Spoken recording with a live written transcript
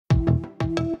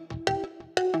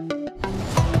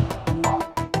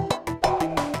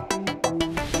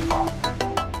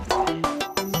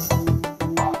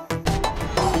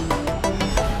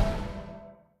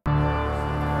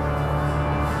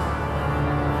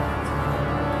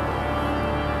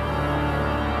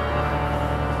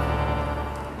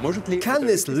Can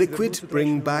this liquid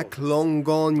bring back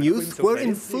long-gone youth? We're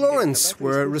in Florence,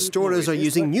 where restorers are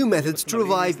using new methods to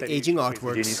revive aging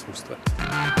artworks.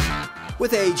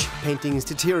 With age, paintings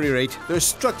deteriorate, their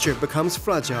structure becomes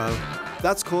fragile.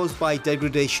 That's caused by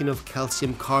degradation of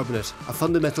calcium carbonate, a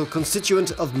fundamental constituent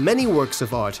of many works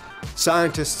of art.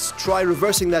 Scientists try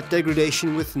reversing that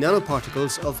degradation with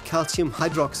nanoparticles of calcium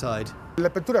hydroxide.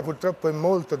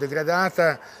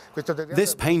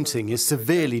 This painting is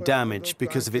severely damaged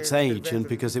because of its age and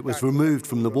because it was removed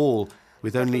from the wall,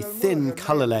 with only thin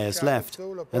colour layers left,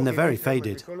 and they're very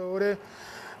faded.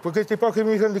 But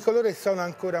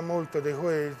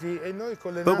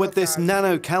with this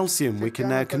nanocalcium, we can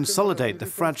now consolidate the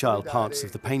fragile parts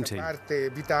of the painting.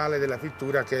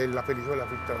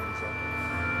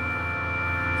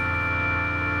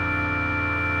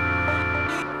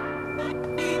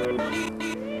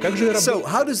 So,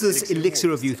 how does this elixir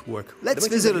of youth work? Let's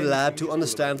visit a lab to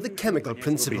understand the chemical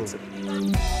principle.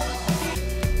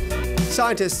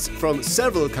 Scientists from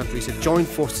several countries have joined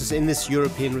forces in this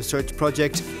European research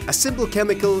project. A simple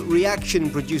chemical reaction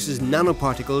produces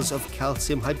nanoparticles of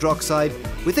calcium hydroxide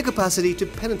with the capacity to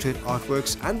penetrate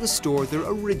artworks and restore their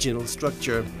original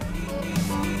structure.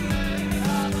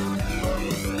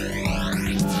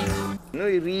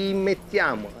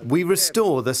 We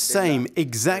restore the same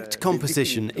exact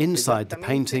composition inside the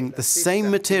painting, the same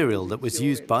material that was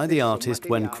used by the artist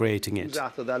when creating it.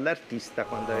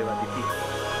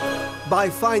 By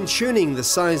fine-tuning the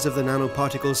size of the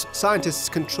nanoparticles, scientists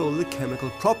control the chemical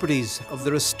properties of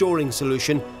the restoring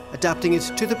solution, adapting it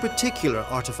to the particular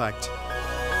artifact.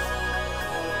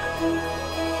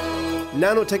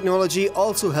 Nanotechnology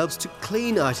also helps to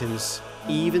clean items,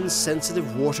 even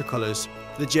sensitive watercolours.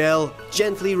 The gel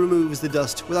gently removes the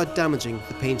dust without damaging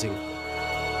the painting.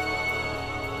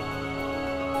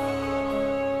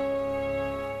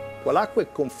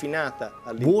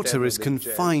 Water is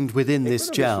confined within this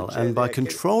gel, and by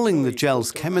controlling the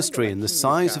gel's chemistry and the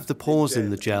size of the pores in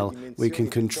the gel, we can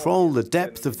control the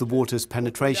depth of the water's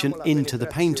penetration into the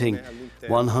painting.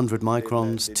 100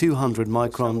 microns, 200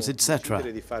 microns, etc.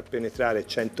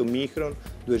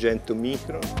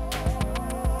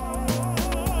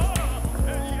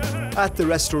 At the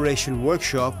restoration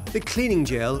workshop, the cleaning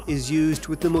gel is used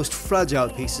with the most fragile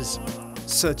pieces,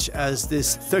 such as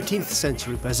this 13th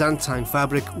century Byzantine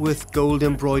fabric with gold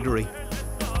embroidery.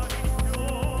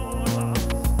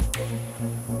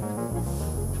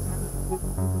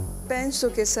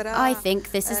 I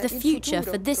think this is the future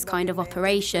for this kind of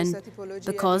operation,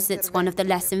 because it's one of the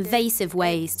less invasive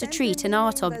ways to treat an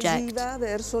art object.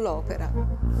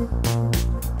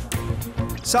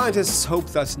 Scientists hope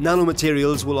that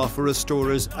nanomaterials will offer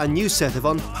restorers a new set of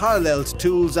unparalleled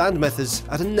tools and methods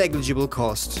at a negligible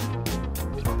cost.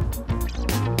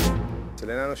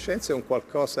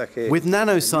 With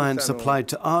nanoscience applied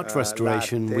to art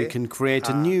restoration, we can create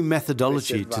a new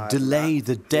methodology to delay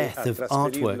the death of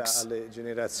artworks.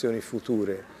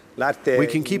 We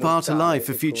can keep art alive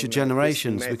for future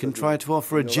generations. We can try to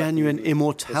offer a genuine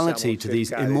immortality to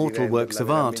these immortal works of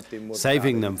art,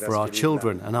 saving them for our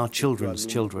children and our children's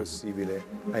children.